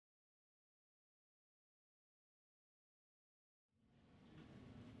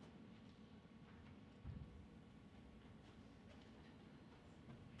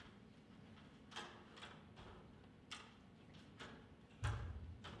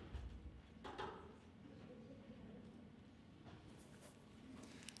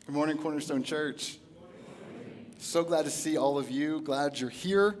Good morning, Cornerstone Church. So glad to see all of you. Glad you're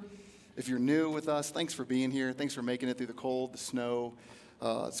here. If you're new with us, thanks for being here. Thanks for making it through the cold, the snow.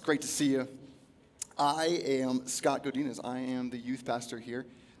 It's great to see you. I am Scott Godinez. I am the youth pastor here.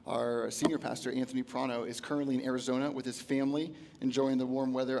 Our senior pastor, Anthony Prano, is currently in Arizona with his family, enjoying the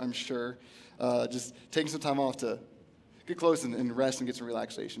warm weather, I'm sure. Just taking some time off to get close and rest and get some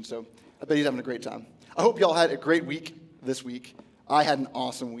relaxation. So I bet he's having a great time. I hope y'all had a great week this week. I had an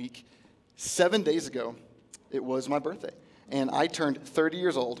awesome week. 7 days ago, it was my birthday, and I turned 30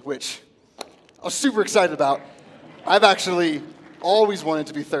 years old, which I was super excited about. I've actually always wanted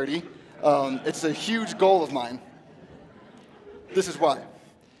to be 30. It's a huge goal of mine. This is why.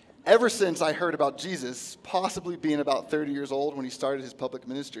 Ever since I heard about Jesus possibly being about 30 years old when he started his public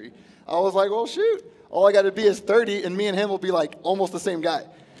ministry, I was like, well, shoot, all I got to be is 30, and me and him will be like almost the same guy.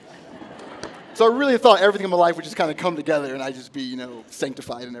 So I really thought everything in my life would just kind of come together and I'd just be,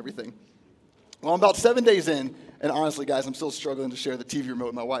 sanctified and everything. Well, I'm about 7 days in, and honestly, guys, I'm still struggling to share the TV remote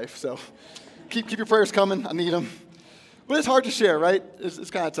with my wife. So keep your prayers coming. I need them. But it's hard to share, right?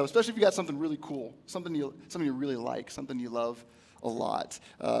 It's kind of tough, especially if you got something really cool, something you really like, something you love a lot.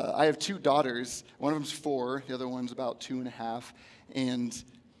 I have two daughters. One of them's 4. The other one's about 2.5. And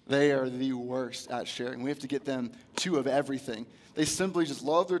they are the worst at sharing. We have to get them 2 of everything. They simply just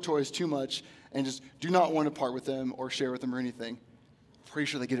love their toys too much and just do not want to part with them or share with them or anything. Pretty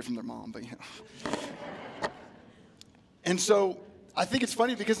sure they get it from their mom, but And so I think it's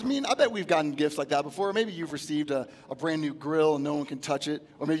funny because, I bet we've gotten gifts like that before. Maybe you've received a brand new grill and no one can touch it.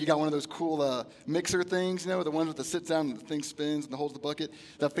 Or maybe you got one of those cool mixer things, the ones with the sit down and the thing spins and holds the bucket,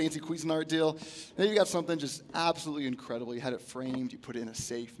 that fancy Cuisinart deal. Maybe you got something just absolutely incredible. You had it framed, you put it in a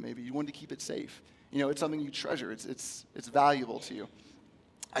safe. Maybe you wanted to keep it safe. It's something you treasure. It's valuable to you.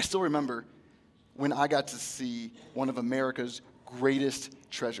 I still remember when I got to see one of America's greatest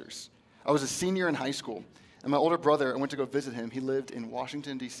treasures. I was a senior in high school, and my older brother, I went to go visit him. He lived in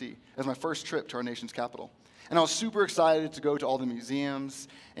Washington, D.C. It was my first trip to our nation's capital. And I was super excited to go to all the museums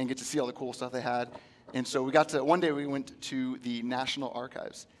and get to see all the cool stuff they had. And so one day we went to the National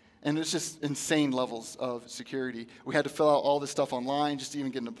Archives. And it's just insane levels of security. We had to fill out all this stuff online just to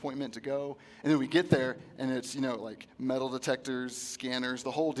even get an appointment to go. And then we get there, and it's, like metal detectors, scanners,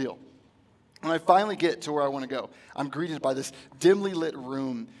 the whole deal. When I finally get to where I want to go, I'm greeted by this dimly lit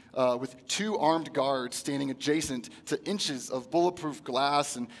room with 2 armed guards standing adjacent to inches of bulletproof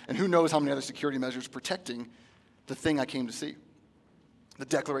glass and who knows how many other security measures protecting the thing I came to see, the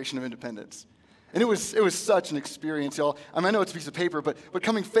Declaration of Independence. And it was such an experience, y'all. I know it's a piece of paper, but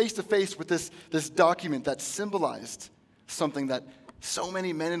coming face to face with this document that symbolized something that so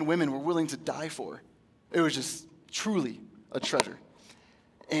many men and women were willing to die for, it was just truly a treasure.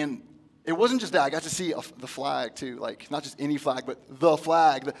 And it wasn't just that. I got to see the flag, too. Not just any flag, but the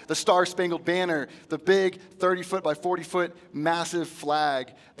flag, the Star-Spangled Banner, the big 30-foot by 40-foot massive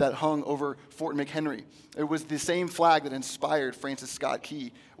flag that hung over Fort McHenry. It was the same flag that inspired Francis Scott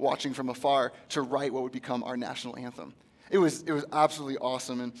Key, watching from afar, to write what would become our national anthem. It was absolutely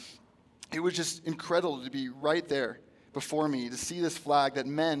awesome, and it was just incredible to be right there before me, to see this flag that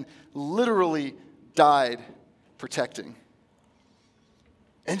men literally died protecting.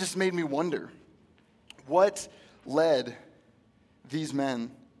 And just made me wonder, what led these men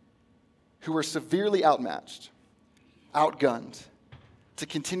who were severely outmatched, outgunned, to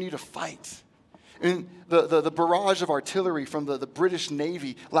continue to fight? The barrage of artillery from the British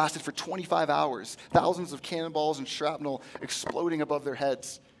Navy lasted for 25 hours, thousands of cannonballs and shrapnel exploding above their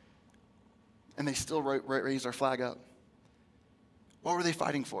heads. And they still raised our flag up. What were they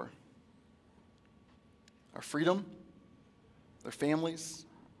fighting for? Our freedom? Their families?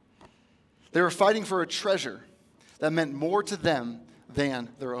 They were fighting for a treasure that meant more to them than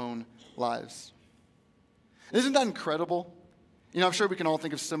their own lives. Isn't that incredible? I'm sure we can all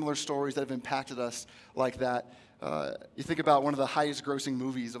think of similar stories that have impacted us like that. You think about one of the highest grossing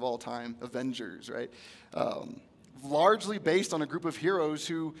movies of all time, Avengers, right? Largely based on a group of heroes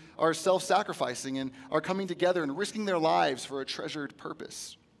who are self-sacrificing and are coming together and risking their lives for a treasured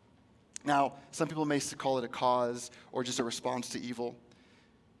purpose. Now, some people may call it a cause or just a response to evil.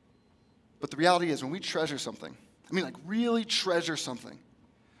 But the reality is, when we treasure something, really treasure something,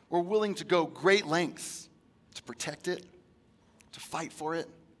 we're willing to go great lengths to protect it, to fight for it,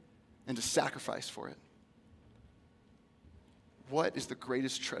 and to sacrifice for it. What is the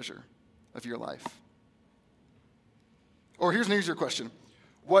greatest treasure of your life? Or here's an easier question.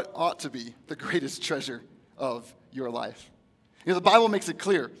 What ought to be the greatest treasure of your life? The Bible makes it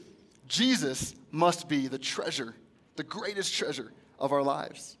clear. Jesus must be the treasure, the greatest treasure of our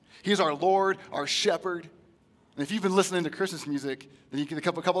lives. He is our Lord, our shepherd. And if you've been listening to Christmas music, then a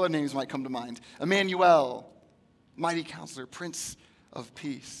couple other names might come to mind. Emmanuel, Mighty Counselor, Prince of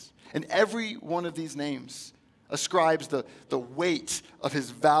Peace. And every one of these names ascribes the weight of his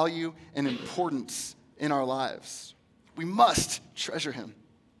value and importance in our lives. We must treasure him.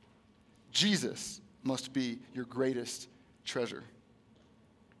 Jesus must be your greatest treasure.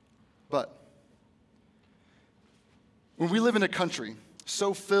 But when we live in a country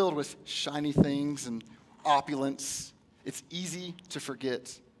so filled with shiny things and opulence, it's easy to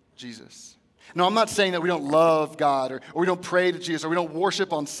forget Jesus. No, I'm not saying that we don't love God or we don't pray to Jesus or we don't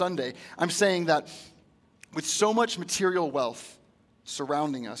worship on Sunday. I'm saying that with so much material wealth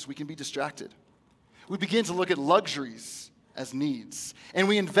surrounding us, we can be distracted. We begin to look at luxuries as needs, and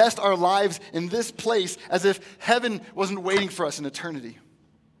we invest our lives in this place as if heaven wasn't waiting for us in eternity.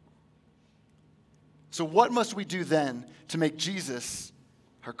 So what must we do then to make Jesus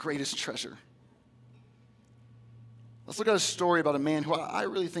our greatest treasure? Let's look at a story about a man who I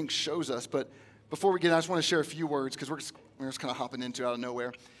really think shows us, but before we get in, I just want to share a few words because we're just kind of hopping into it out of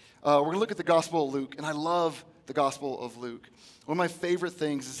nowhere. We're going to look at the Gospel of Luke, and I love the Gospel of Luke. One of my favorite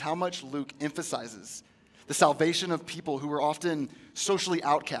things is how much Luke emphasizes the salvation of people who were often socially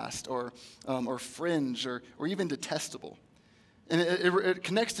outcast or fringe or even detestable. And it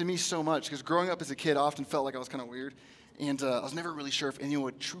connects to me so much because growing up as a kid, I often felt like I was kind of weird, and I was never really sure if anyone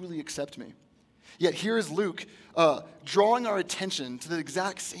would truly accept me. Yet here is Luke drawing our attention to the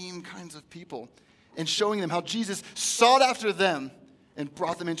exact same kinds of people and showing them how Jesus sought after them and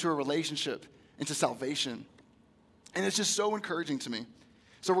brought them into a relationship, into salvation. And it's just so encouraging to me.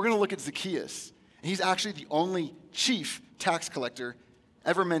 So we're going to look at Zacchaeus. And he's actually the only chief tax collector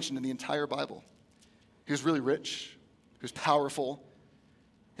ever mentioned in the entire Bible. He was really rich, he was powerful,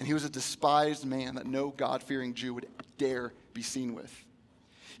 and he was a despised man that no God-fearing Jew would dare be seen with.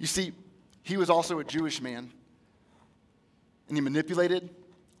 You see, he was also a Jewish man, and he manipulated,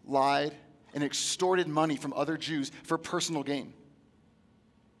 lied, and extorted money from other Jews for personal gain.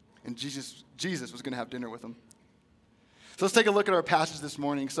 And Jesus was going to have dinner with him. So let's take a look at our passage this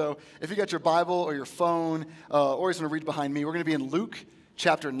morning. So if you got your Bible or your phone, or you just want to read behind me, we're going to be in Luke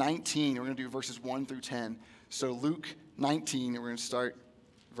chapter 19. We're going to do verses 1 through 10. So Luke 19, and we're going to start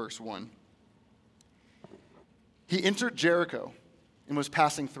verse 1. He entered Jericho and was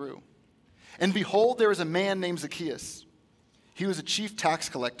passing through. And behold, there was a man named Zacchaeus. He was a chief tax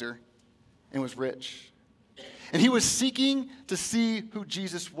collector and was rich. And he was seeking to see who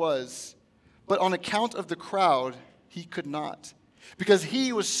Jesus was, but on account of the crowd, he could not, because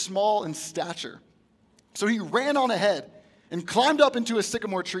he was small in stature. So he ran on ahead and climbed up into a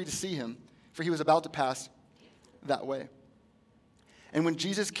sycamore tree to see him, for he was about to pass that way. And when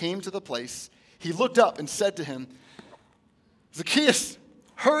Jesus came to the place, he looked up and said to him, Zacchaeus,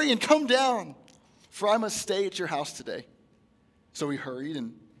 hurry and come down, for I must stay at your house today. So he hurried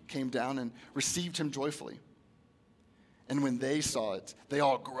and came down and received him joyfully. And when they saw it, they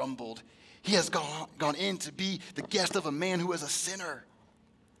all grumbled, he has gone in to be the guest of a man who is a sinner.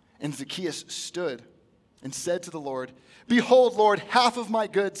 And Zacchaeus stood and said to the Lord, Behold, Lord, half of my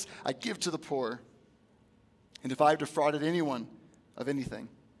goods I give to the poor. And if I have defrauded anyone of anything,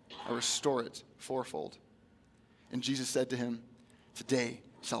 I restore it fourfold. And Jesus said to him, Today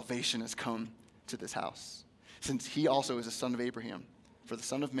salvation has come to this house, since he also is a son of Abraham. For the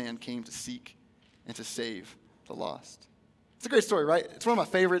Son of Man came to seek and to save the lost. It's a great story, right? It's one of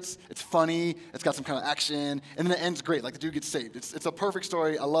my favorites. It's funny. It's got some kind of action. And then it ends great, like the dude gets saved. It's a perfect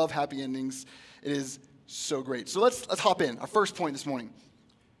story. I love happy endings. It is so great. So let's hop in. Our first point this morning.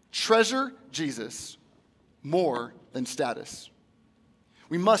 Treasure Jesus more than status.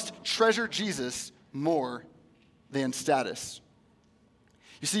 We must treasure Jesus more than status.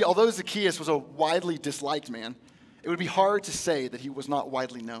 You see, although Zacchaeus was a widely disliked man, it would be hard to say that he was not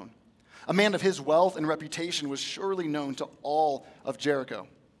widely known. A man of his wealth and reputation was surely known to all of Jericho.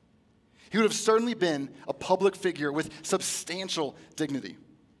 He would have certainly been a public figure with substantial dignity.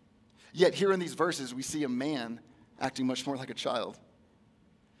 Yet here in these verses, we see a man acting much more like a child.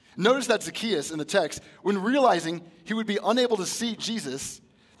 Notice that Zacchaeus in the text, when realizing he would be unable to see Jesus,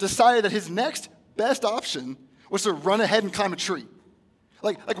 decided that his next best option was to run ahead and climb a tree.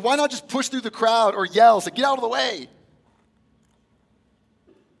 Like why not just push through the crowd or yell, say, get out of the way?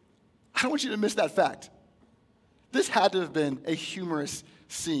 I don't want you to miss that fact. This had to have been a humorous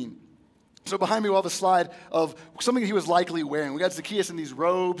scene. So behind me we'll have a slide of something he was likely wearing. We got Zacchaeus in these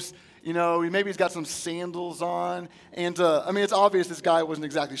robes. You know, maybe he's got some sandals on. And, it's obvious this guy wasn't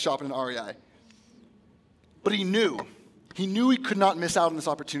exactly shopping at REI. But he knew he could not miss out on this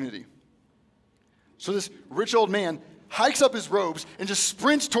opportunity. So this rich old man hikes up his robes and just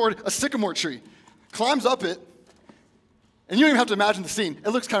sprints toward a sycamore tree, climbs up it, And you don't even have to imagine the scene. It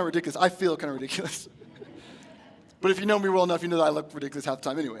looks kind of ridiculous. I feel kind of ridiculous. But if you know me well enough, you know that I look ridiculous half the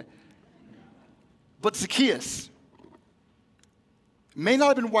time anyway. But Zacchaeus may not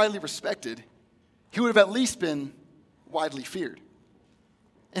have been widely respected. He would have at least been widely feared.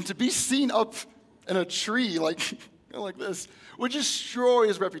 And to be seen up in a tree like this would destroy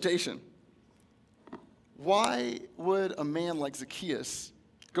his reputation. Why would a man like Zacchaeus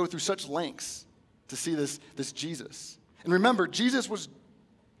go through such lengths to see this Jesus? And remember, Jesus was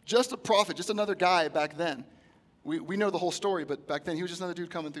just a prophet, just another guy back then. We know the whole story, but back then he was just another dude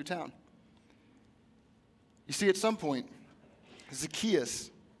coming through town. You see, at some point,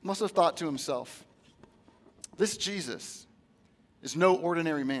 Zacchaeus must have thought to himself, this Jesus is no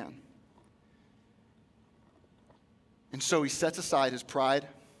ordinary man. And so he sets aside his pride,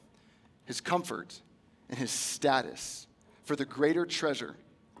 his comfort, and his status for the greater treasure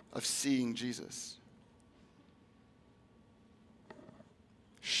of seeing Jesus.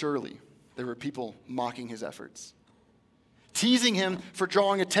 Surely there were people mocking his efforts, teasing him for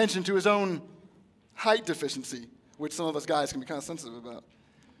drawing attention to his own height deficiency, which some of us guys can be kind of sensitive about.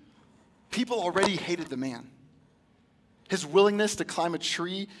 People already hated the man. His willingness to climb a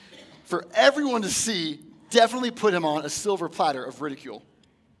tree for everyone to see definitely put him on a silver platter of ridicule.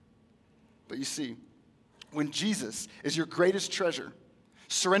 But you see, when Jesus is your greatest treasure,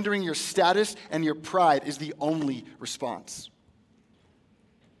 surrendering your status and your pride is the only response.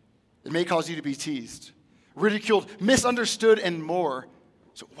 It may cause you to be teased, ridiculed, misunderstood, and more.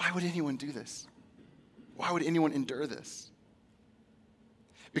 So why would anyone do this? Why would anyone endure this?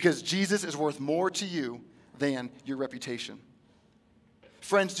 Because Jesus is worth more to you than your reputation.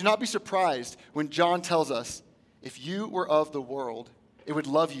 Friends, do not be surprised when John tells us, if you were of the world, it would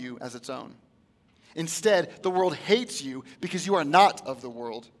love you as its own. Instead, the world hates you because you are not of the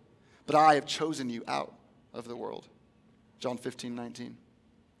world, but I have chosen you out of the world. John 15:19.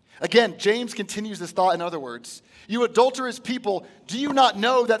 Again, James continues this thought in other words. You adulterous people, do you not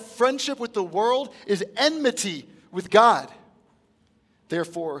know that friendship with the world is enmity with God?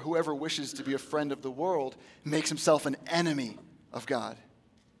 Therefore, whoever wishes to be a friend of the world makes himself an enemy of God.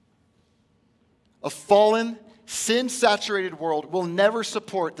 A fallen, sin-saturated world will never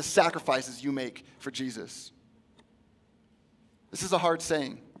support the sacrifices you make for Jesus. This is a hard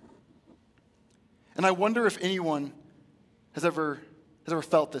saying. And I wonder if anyone has ever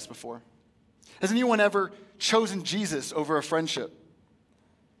felt this before. Has anyone ever chosen Jesus over a friendship?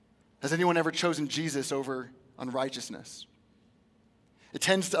 Has anyone ever chosen Jesus over unrighteousness? It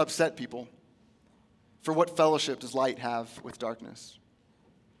tends to upset people. For what fellowship does light have with darkness?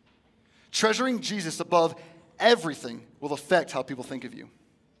 Treasuring Jesus above everything will affect how people think of you.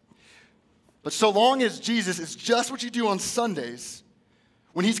 But so long as Jesus is just what you do on Sundays,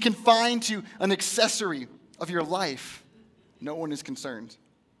 when he's confined to an accessory of your life, no one is concerned.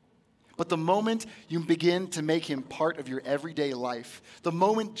 But the moment you begin to make him part of your everyday life, the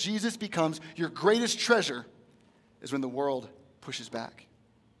moment Jesus becomes your greatest treasure, is when the world pushes back.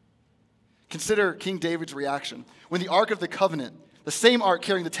 Consider King David's reaction. When the Ark of the Covenant, the same ark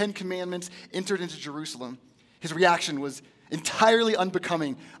carrying the Ten Commandments, entered into Jerusalem, his reaction was entirely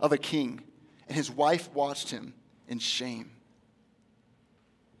unbecoming of a king, and his wife watched him in shame.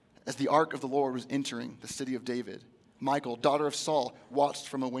 As the Ark of the Lord was entering the city of David, Michal, daughter of Saul, watched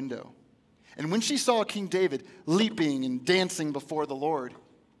from a window. And when she saw King David leaping and dancing before the Lord,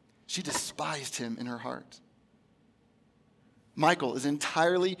 she despised him in her heart. Michal is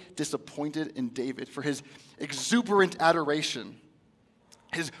entirely disappointed in David for his exuberant adoration,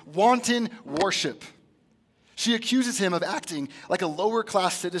 his wanton worship. She accuses him of acting like a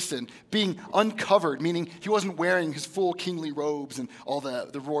lower-class citizen, being uncovered, meaning he wasn't wearing his full kingly robes and all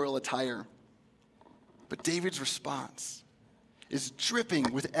the royal attire. But David's response is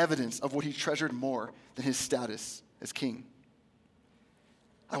dripping with evidence of what he treasured more than his status as king.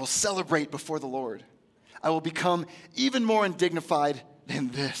 I will celebrate before the Lord. I will become even more undignified than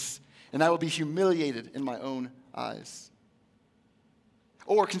this, and I will be humiliated in my own eyes.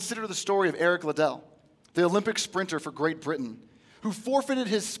 Or consider the story of Eric Liddell, the Olympic sprinter for Great Britain, who forfeited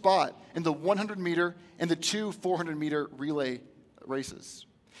his spot in the 100-meter and the two 400-meter relay races.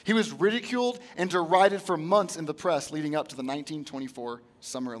 He was ridiculed and derided for months in the press leading up to the 1924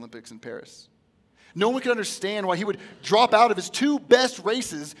 Summer Olympics in Paris. No one could understand why he would drop out of his two best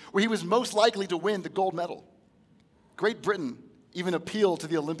races where he was most likely to win the gold medal. Great Britain even appealed to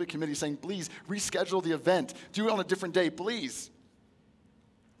the Olympic Committee saying, please reschedule the event. Do it on a different day, please.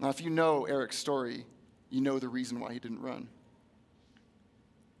 Now, if you know Eric's story, you know the reason why he didn't run.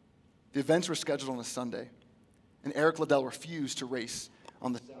 The events were scheduled on a Sunday, and Eric Liddell refused to race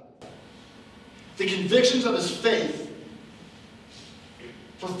on the Sabbath. The convictions of his faith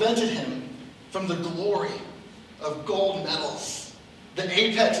prevented him from the glory of gold medals, the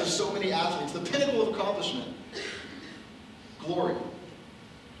apex of so many athletes, the pinnacle of accomplishment. Glory.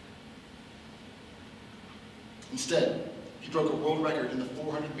 Instead, he broke a world record in the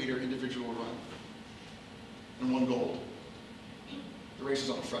 400-meter individual run and won gold. The race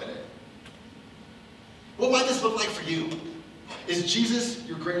was on a Friday. What might this look like for you? Is Jesus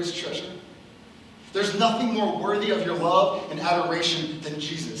your greatest treasure? There's nothing more worthy of your love and adoration than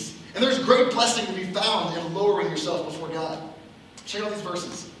Jesus. And there's great blessing to be found in lowering yourself before God. Check out these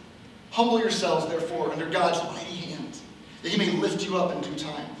verses. Humble yourselves, therefore, under God's mighty hand, that he may lift you up in due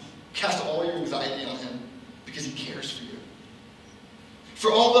time. Cast all your anxiety on him, because he cares for you.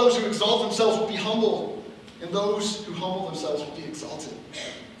 For all those who exalt themselves will be humbled, and those who humble themselves will be exalted.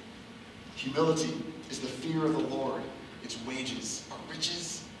 Humility is the fear of the Lord. Its wages are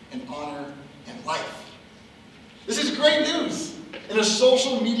riches and honor and life. This is great news. In a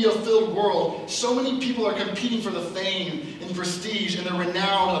social media-filled world, so many people are competing for the fame and prestige and the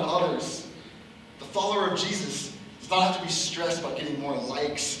renown of others. The follower of Jesus does not have to be stressed about getting more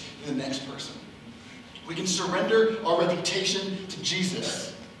likes than the next person. We can surrender our reputation to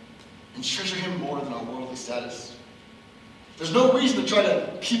Jesus and treasure him more than our worldly status. There's no reason to try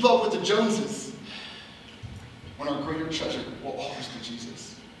to keep up with the Joneses when our greater treasure will always be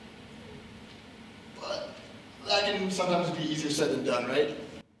Jesus. But that can sometimes be easier said than done, right?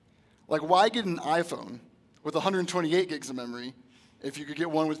 Like, why get an iPhone with 128 gigs of memory if you could get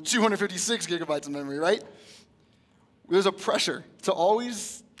one with 256 gigabytes of memory, right? There's a pressure to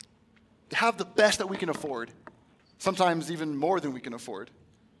always have the best that we can afford, sometimes even more than we can afford.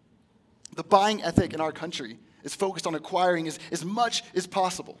 The buying ethic in our country is focused on acquiring as much as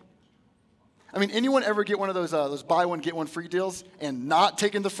possible. I mean, anyone ever get one of those buy one, get one free deals and not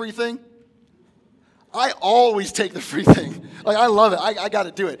taking the free thing? I always take the free thing. Like, I love it. I got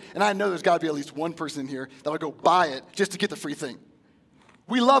to do it. And I know there's got to be at least one person here that would go buy it just to get the free thing.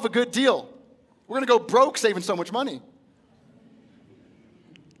 We love a good deal. We're going to go broke saving so much money.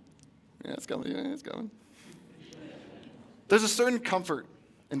 Yeah, it's coming. Yeah, it's coming. There's a certain comfort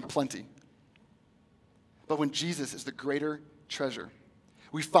in plenty. But when Jesus is the greater treasure,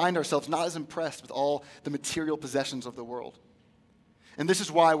 we find ourselves not as impressed with all the material possessions of the world. And this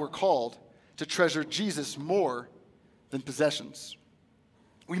is why we're called to treasure Jesus more than possessions.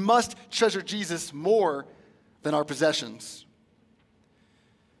 We must treasure Jesus more than our possessions.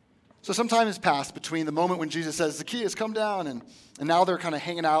 So some time has passed between the moment when Jesus says, Zacchaeus, come down, and now they're kind of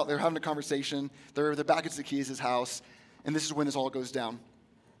hanging out, they're having a conversation, they're back at Zacchaeus' house, and this is when this all goes down.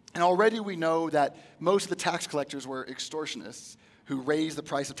 And already we know that most of the tax collectors were extortionists who raised the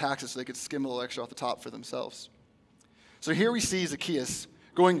price of taxes so they could skim a little extra off the top for themselves. So here we see Zacchaeus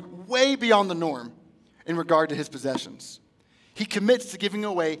going way beyond the norm in regard to his possessions. He commits to giving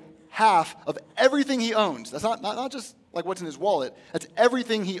away half of everything he owns. That's not just like what's in his wallet. That's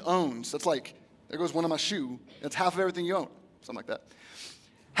everything he owns. That's like, there goes one of my shoe. That's half of everything you own. Something like that.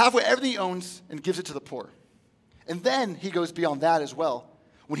 Half of everything he owns and gives it to the poor. And then he goes beyond that as well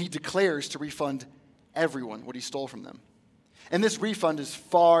when he declares to refund everyone what he stole from them. And this refund is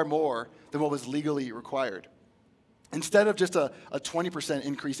far more than what was legally required. Instead of just a 20%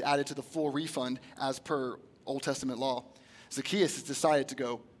 increase added to the full refund as per Old Testament law, Zacchaeus has decided to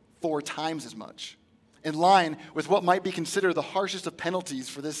go 4 times as much, in line with what might be considered the harshest of penalties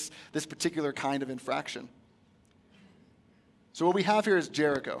for this particular kind of infraction. So what we have here is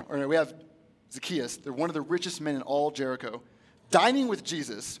Jericho, or no, we have Zacchaeus. They're one of the richest men in all Jericho, dining with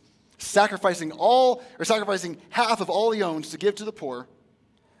Jesus, sacrificing half of all he owns to give to the poor,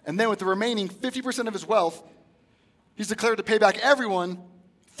 and then with the remaining 50% of his wealth, he's declared to pay back everyone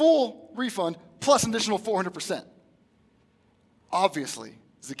full refund plus an additional 400%. Obviously,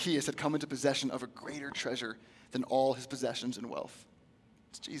 Zacchaeus had come into possession of a greater treasure than all his possessions and wealth.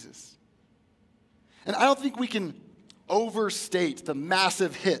 It's Jesus. And I don't think we can overstate the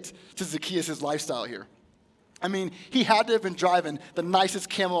massive hit to Zacchaeus' lifestyle here. I mean, he had to have been driving the nicest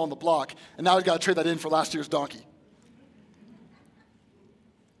camel on the block, and now he's got to trade that in for last year's donkey.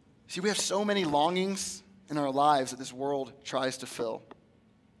 See, we have so many longings in our lives that this world tries to fill,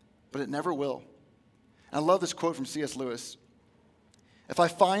 but it never will. And I love this quote from C.S. Lewis. If I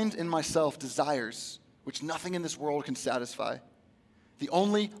find in myself desires which nothing in this world can satisfy, the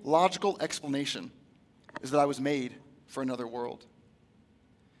only logical explanation is that I was made for another world.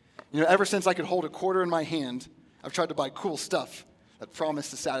 You know, ever since I could hold a quarter in my hand, I've tried to buy cool stuff that promised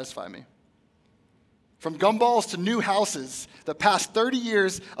to satisfy me. From gumballs to new houses, the past 30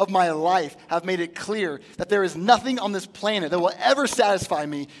 years of my life have made it clear that there is nothing on this planet that will ever satisfy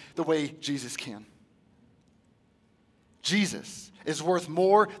me the way Jesus can. Jesus is worth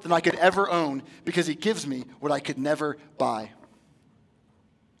more than I could ever own because he gives me what I could never buy.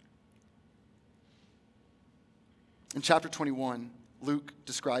 In chapter 21, Luke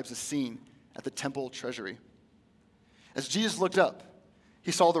describes a scene at the temple treasury. As Jesus looked up,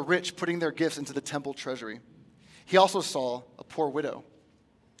 he saw the rich putting their gifts into the temple treasury. He also saw a poor widow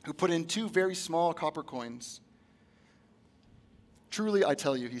who put in 2 very small copper coins. Truly, I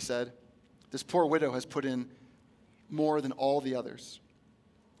tell you, he said, this poor widow has put in more than all the others.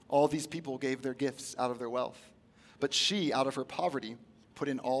 All these people gave their gifts out of their wealth, but she, out of her poverty, put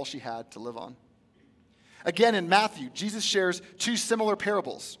in all she had to live on. Again, in Matthew, Jesus shares 2 similar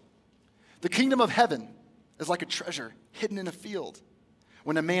parables. The kingdom of heaven is like a treasure hidden in a field.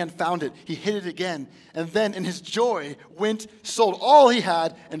 When a man found it, he hid it again, and then in his joy went, sold all he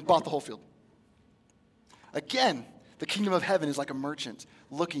had, and bought the whole field. Again, the kingdom of heaven is like a merchant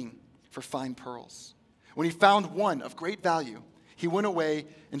looking for fine pearls. When he found one of great value, he went away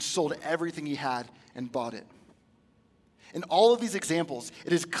and sold everything he had and bought it. In all of these examples,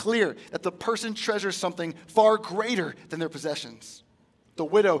 it is clear that the person treasures something far greater than their possessions. The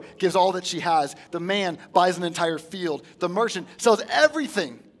widow gives all that she has. The man buys an entire field. The merchant sells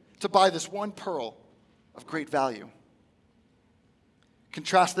everything to buy this one pearl of great value.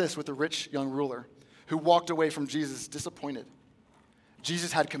 Contrast this with the rich young ruler who walked away from Jesus disappointed.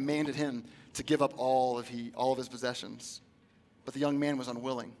 Jesus had commanded him to give up all of his possessions, but the young man was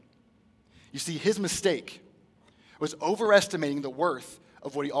unwilling. You see, his mistake was overestimating the worth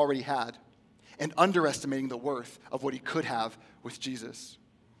of what he already had and underestimating the worth of what he could have with Jesus.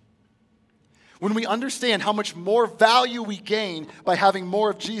 When we understand how much more value we gain by having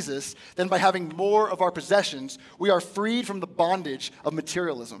more of Jesus than by having more of our possessions, we are freed from the bondage of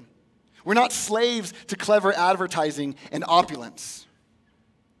materialism. We're not slaves to clever advertising and opulence.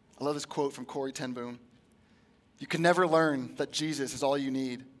 I love this quote from Corrie ten Boom. You can never learn that Jesus is all you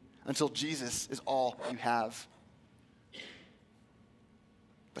need until Jesus is all you have.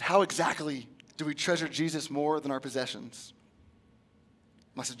 But how exactly do we treasure Jesus more than our possessions?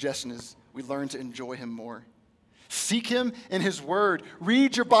 My suggestion is we learn to enjoy him more. Seek him in his word.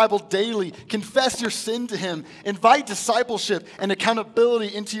 Read your Bible daily. Confess your sin to him. Invite discipleship and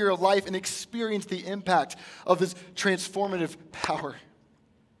accountability into your life and experience the impact of his transformative power.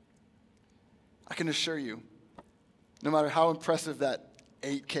 I can assure you, no matter how impressive that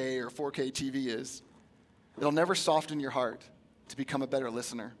 8K or 4K TV is, it'll never soften your heart to become a better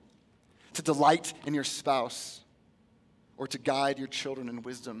listener, to delight in your spouse, or to guide your children in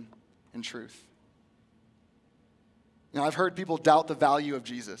wisdom and truth. Now, I've heard people doubt the value of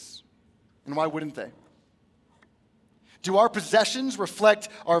Jesus, and why wouldn't they? Do our possessions reflect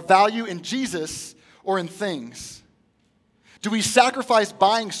our value in Jesus or in things? Do we sacrifice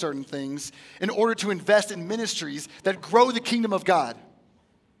buying certain things in order to invest in ministries that grow the kingdom of God?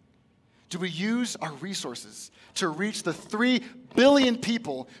 Do we use our resources to reach the 3 billion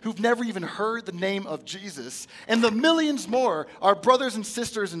people who've never even heard the name of Jesus and the millions more, our brothers and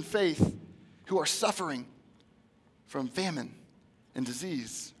sisters in faith, who are suffering from famine and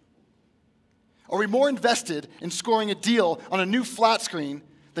disease? Are we more invested in scoring a deal on a new flat screen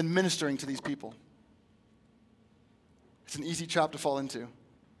than ministering to these people? It's an easy trap to fall into.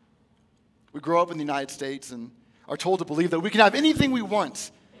 We grow up in the United States and are told to believe that we can have anything we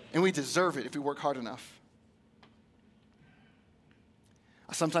want and we deserve it if we work hard enough.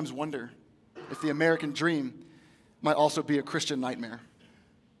 I sometimes wonder if the American dream might also be a Christian nightmare.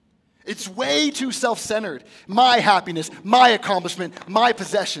 It's way too self-centered. My happiness, my accomplishment, my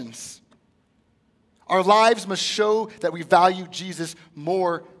possessions. Our lives must show that we value Jesus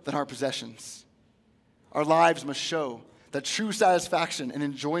more than our possessions. Our lives must show that true satisfaction and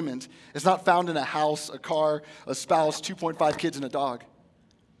enjoyment is not found in a house, a car, a spouse, 2.5 kids, and a dog.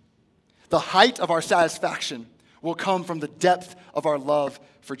 The height of our satisfaction will come from the depth of our love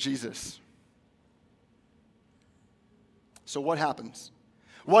for Jesus. So what happens?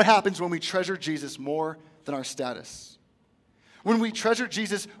 What happens when we treasure Jesus more than our status? When we treasure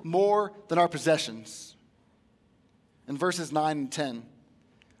Jesus more than our possessions? In verses 9 and 10,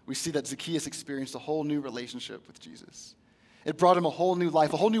 we see that Zacchaeus experienced a whole new relationship with Jesus. It brought him a whole new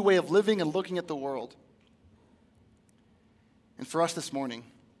life, a whole new way of living and looking at the world. And for us this morning,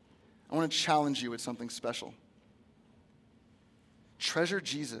 I want to challenge you with something special. Treasure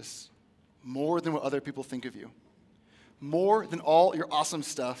Jesus more than what other people think of you, more than all your awesome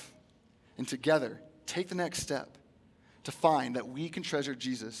stuff, and together take the next step to find that we can treasure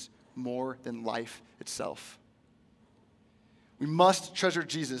Jesus more than life itself. We must treasure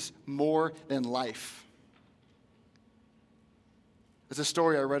Jesus more than life. There's a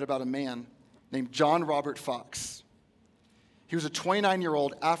story I read about a man named John Robert Fox. He was a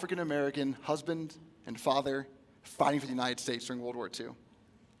 29-year-old African-American husband and father fighting for the United States during World War II.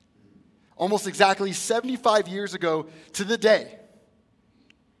 Almost exactly 75 years ago to the day,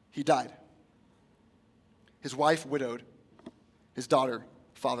 he died. His wife widowed, his daughter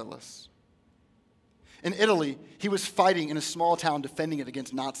fatherless. In Italy, he was fighting in a small town, defending it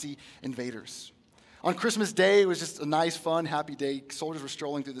against Nazi invaders. On Christmas Day, it was just a nice, fun, happy day. Soldiers were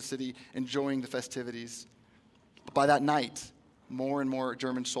strolling through the city, enjoying the festivities. But by that night, more and more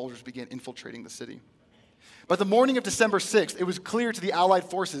German soldiers began infiltrating the city. By the morning of December 6th, it was clear to the Allied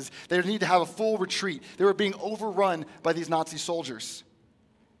forces they would need to have a full retreat. They were being overrun by these Nazi soldiers.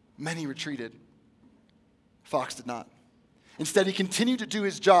 Many retreated. Fox did not. Instead, he continued to do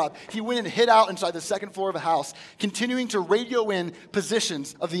his job. He went and hid out inside the second floor of a house, continuing to radio in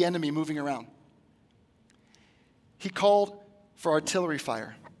positions of the enemy moving around. He called for artillery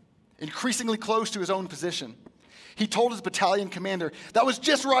fire, increasingly close to his own position. He told his battalion commander, "That was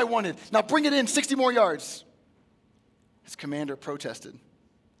just where I wanted. Now bring it in 60 more yards." His commander protested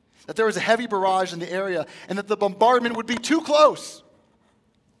that there was a heavy barrage in the area and that the bombardment would be too close.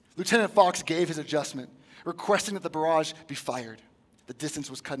 Lieutenant Fox gave his adjustment, requesting that the barrage be fired. The distance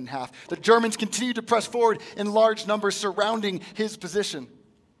was cut in half. The Germans continued to press forward in large numbers surrounding his position.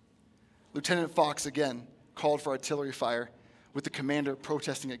 Lieutenant Fox again called for artillery fire, with the commander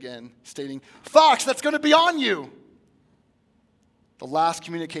protesting again, stating, "Fox, that's going to be on you." The last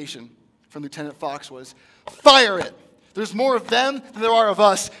communication from Lieutenant Fox was, "Fire it. There's more of them than there are of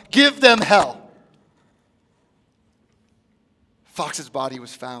us. Give them hell." Fox's body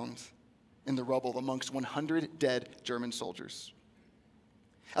was found in the rubble amongst 100 dead German soldiers.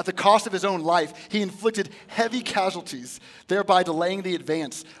 At the cost of his own life, he inflicted heavy casualties, thereby delaying the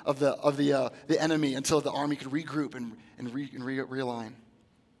advance of the enemy until the army could regroup and realign.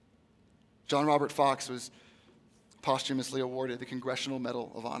 John Robert Fox was posthumously awarded the Congressional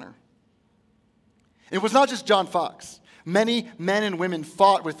Medal of Honor. It was not just John Fox. Many men and women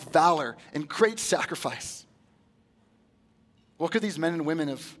fought with valor and great sacrifice. What could these men and women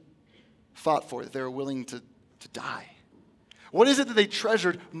have fought for that they were willing to die? What is it that they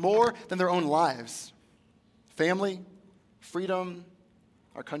treasured more than their own lives? Family, freedom,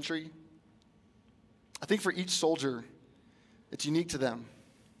 our country? I think for each soldier, it's unique to them.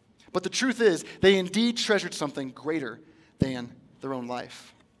 But the truth is, they indeed treasured something greater than their own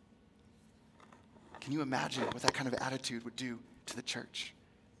life. Can you imagine what that kind of attitude would do to the church?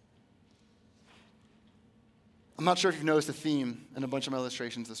 I'm not sure if you've noticed a theme in a bunch of my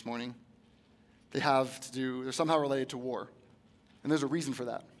illustrations this morning. They're somehow related to war. And there's a reason for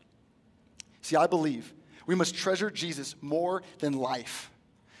that. See, I believe we must treasure Jesus more than life.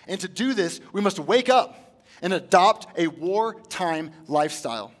 And to do this, we must wake up and adopt a wartime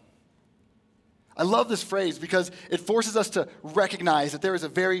lifestyle. I love this phrase because it forces us to recognize that there is a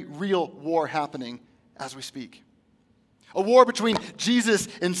very real war happening as we speak. A war between Jesus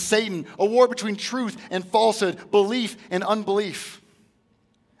and Satan. A war between truth and falsehood, belief and unbelief.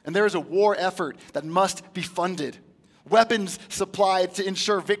 And there is a war effort that must be funded. Weapons supplied to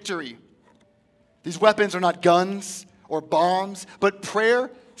ensure victory. These weapons are not guns or bombs, but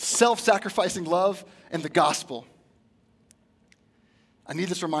prayer, self-sacrificing love, and the gospel. I need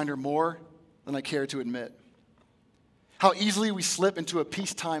this reminder more than I care to admit. How easily we slip into a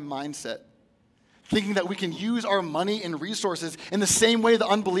peacetime mindset, thinking that we can use our money and resources in the same way the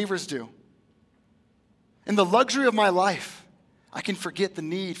unbelievers do. In the luxury of my life, I can forget the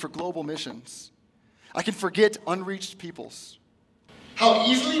need for global missions. I can forget unreached peoples. How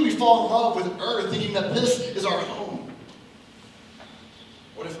easily we fall in love with earth, thinking that this is our home.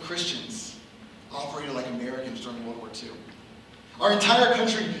 What if Christians operated like Americans during World War II? Our entire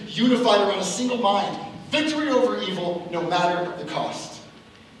country unified around a single mind, victory over evil, no matter the cost.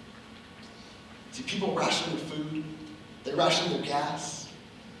 See, people rationed their food, they rationed their gas,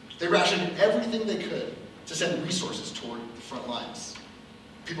 they rationed everything they could to send resources toward the front lines.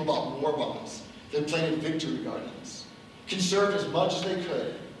 People bought war bonds. They planted victory gardens, conserved as much as they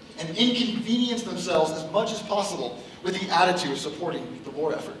could, and inconvenienced themselves as much as possible with the attitude of supporting the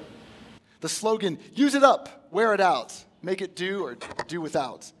war effort. The slogan, "Use it up, wear it out, make it do or do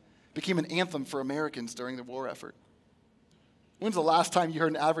without," became an anthem for Americans during the war effort. When's the last time you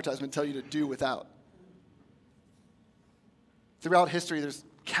heard an advertisement tell you to do without? Throughout history, there's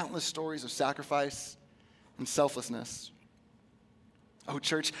countless stories of sacrifice and selflessness. Oh,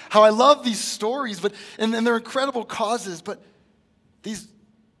 church, how I love these stories, and they're incredible causes, but the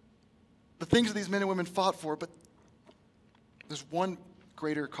things that these men and women fought for, but there's one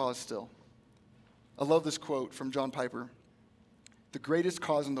greater cause still. I love this quote from John Piper. "The greatest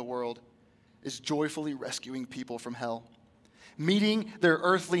cause in the world is joyfully rescuing people from hell. meeting their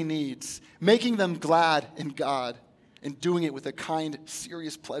earthly needs, making them glad in God, and doing it with a kind,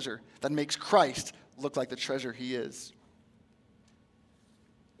 serious pleasure that makes Christ look like the treasure he is.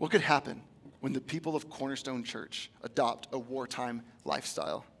 What could happen when the people of Cornerstone Church adopt a wartime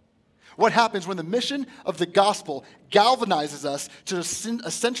lifestyle? What happens when the mission of the gospel galvanizes us to a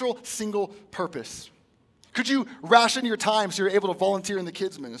central single purpose? Could you ration your time so you're able to volunteer in the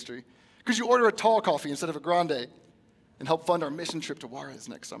kids' ministry? Could you order a tall coffee instead of a grande and help fund our mission trip to Juarez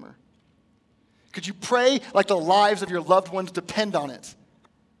next summer? Could you pray like the lives of your loved ones depend on it?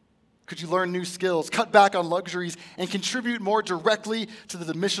 Could you learn new skills, cut back on luxuries, and contribute more directly to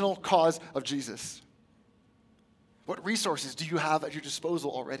the missional cause of Jesus? What resources do you have at your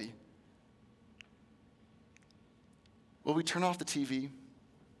disposal already? Will we turn off the TV,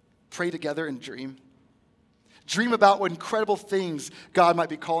 pray together, and dream? Dream about what incredible things God might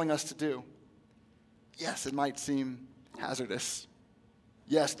be calling us to do. Yes, it might seem hazardous.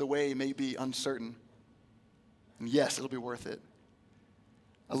 Yes, the way may be uncertain. And yes, it'll be worth it.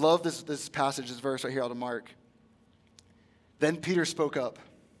 I love this passage, this verse right here out of Mark. Then Peter spoke up.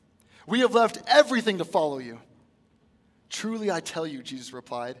 We have left everything to follow you. Truly I tell you, Jesus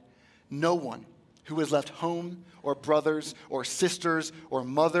replied, no one who has left home or brothers or sisters or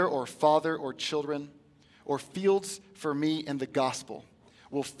mother or father or children or fields for me and the gospel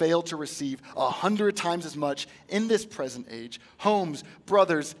will fail to receive 100 times as much in this present age, homes,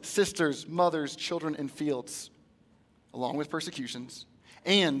 brothers, sisters, mothers, children, and fields, along with persecutions,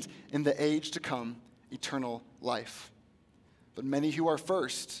 and in the age to come, eternal life. But many who are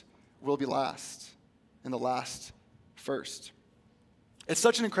first will be last, and the last first. It's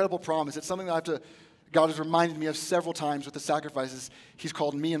such an incredible promise. It's something that God has reminded me of several times with the sacrifices he's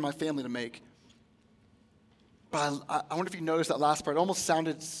called me and my family to make. But I wonder if you noticed that last part. It almost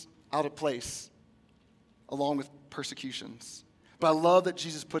sounded out of place, along with persecutions. But I love that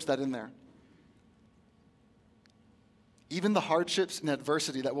Jesus puts that in there. Even the hardships and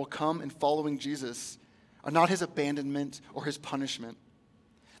adversity that will come in following Jesus are not his abandonment or his punishment.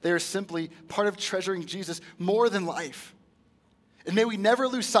 They are simply part of treasuring Jesus more than life. And may we never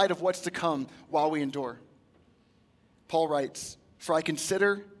lose sight of what's to come while we endure. Paul writes, for I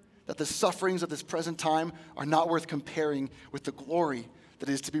consider that the sufferings of this present time are not worth comparing with the glory that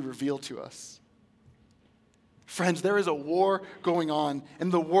is to be revealed to us. Friends, there is a war going on,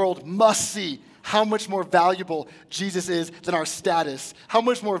 and the world must see how much more valuable Jesus is than our status, how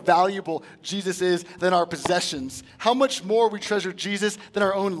much more valuable Jesus is than our possessions, how much more we treasure Jesus than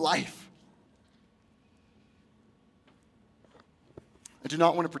our own life. I do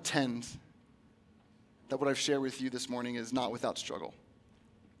not want to pretend that what I've shared with you this morning is not without struggle.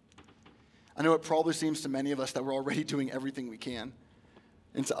 I know it probably seems to many of us that we're already doing everything we can,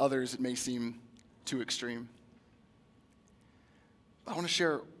 and to others it may seem too extreme. But I want to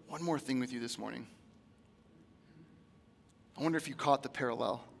share one more thing with you this morning. I wonder if you caught the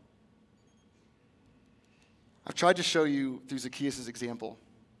parallel. I've tried to show you through Zacchaeus' example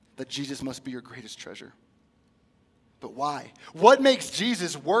that Jesus must be your greatest treasure. But why? What makes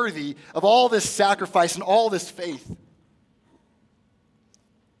Jesus worthy of all this sacrifice and all this faith?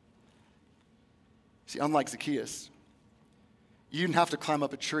 See, unlike Zacchaeus, you didn't have to climb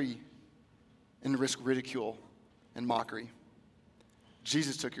up a tree and risk ridicule and mockery.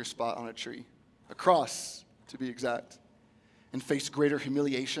 Jesus took your spot on a tree, a cross to be exact, and faced greater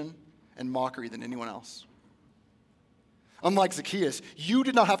humiliation and mockery than anyone else. Unlike Zacchaeus, you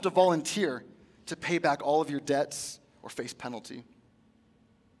did not have to volunteer to pay back all of your debts or face penalty.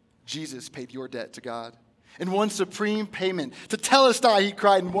 Jesus paid your debt to God. In one supreme payment, tetelestai, he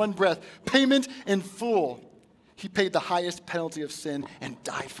cried in one breath, payment in full. He paid the highest penalty of sin and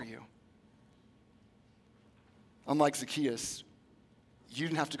died for you. Unlike Zacchaeus, you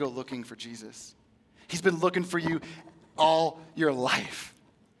didn't have to go looking for Jesus. He's been looking for you all your life.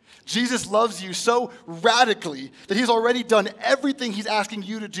 Jesus loves you so radically that he's already done everything he's asking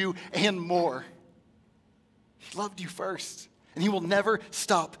you to do and more. He loved you first, and he will never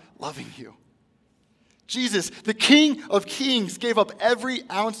stop loving you. Jesus, the King of Kings, gave up every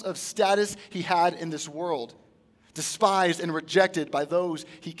ounce of status he had in this world, despised and rejected by those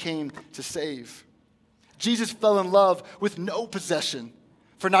he came to save. Jesus fell in love with no possession,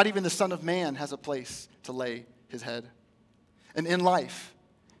 for not even the Son of Man has a place to lay his head. And in life,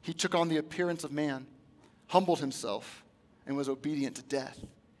 he took on the appearance of man, humbled himself, and was obedient to death,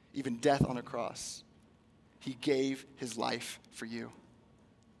 even death on a cross. He gave his life for you.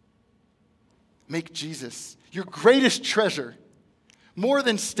 Make Jesus your greatest treasure, more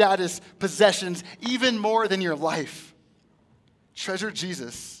than status, possessions, even more than your life. Treasure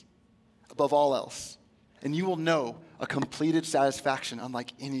Jesus above all else, and you will know a completed satisfaction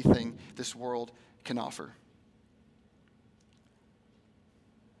unlike anything this world can offer.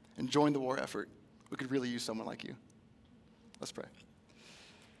 And join the war effort. We could really use someone like you. Let's pray.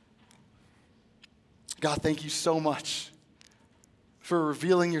 God, thank you so much for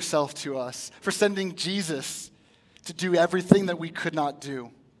revealing yourself to us, for sending Jesus to do everything that we could not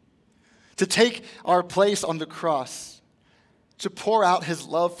do, to take our place on the cross, to pour out his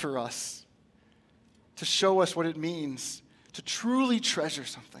love for us, to show us what it means to truly treasure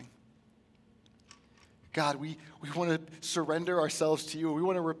something. God, we want to surrender ourselves to you. We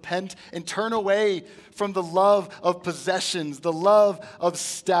want to repent and turn away from the love of possessions, the love of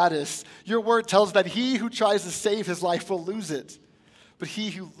status. Your word tells that he who tries to save his life will lose it, but he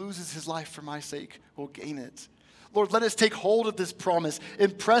who loses his life for my sake will gain it. Lord, let us take hold of this promise.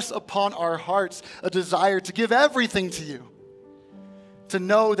 Impress upon our hearts a desire to give everything to you, to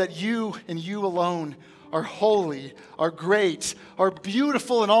know that you and you alone are holy, are great, are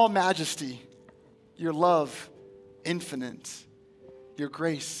beautiful in all majesty. Your love, infinite. Your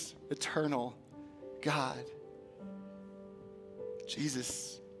grace, eternal. God,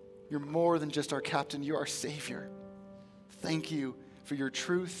 Jesus, you're more than just our captain. You're our Savior. Thank you for your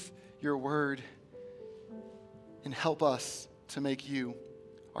truth, your word, and help us to make you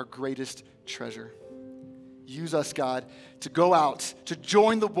our greatest treasure. Use us, God, to go out, to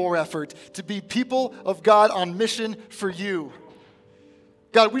join the war effort, to be people of God on mission for you.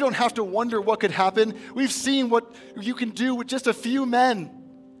 God, we don't have to wonder what could happen. We've seen what you can do with just a few men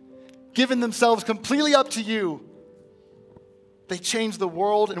giving themselves completely up to you. They changed the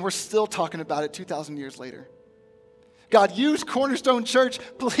world, and we're still talking about it 2,000 years later. God, use Cornerstone Church.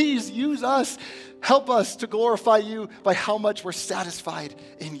 Please use us. Help us to glorify you by how much we're satisfied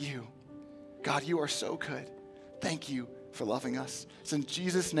in you. God, you are so good. Thank you for loving us. It's in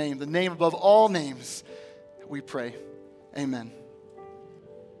Jesus' name, the name above all names, that we pray. Amen.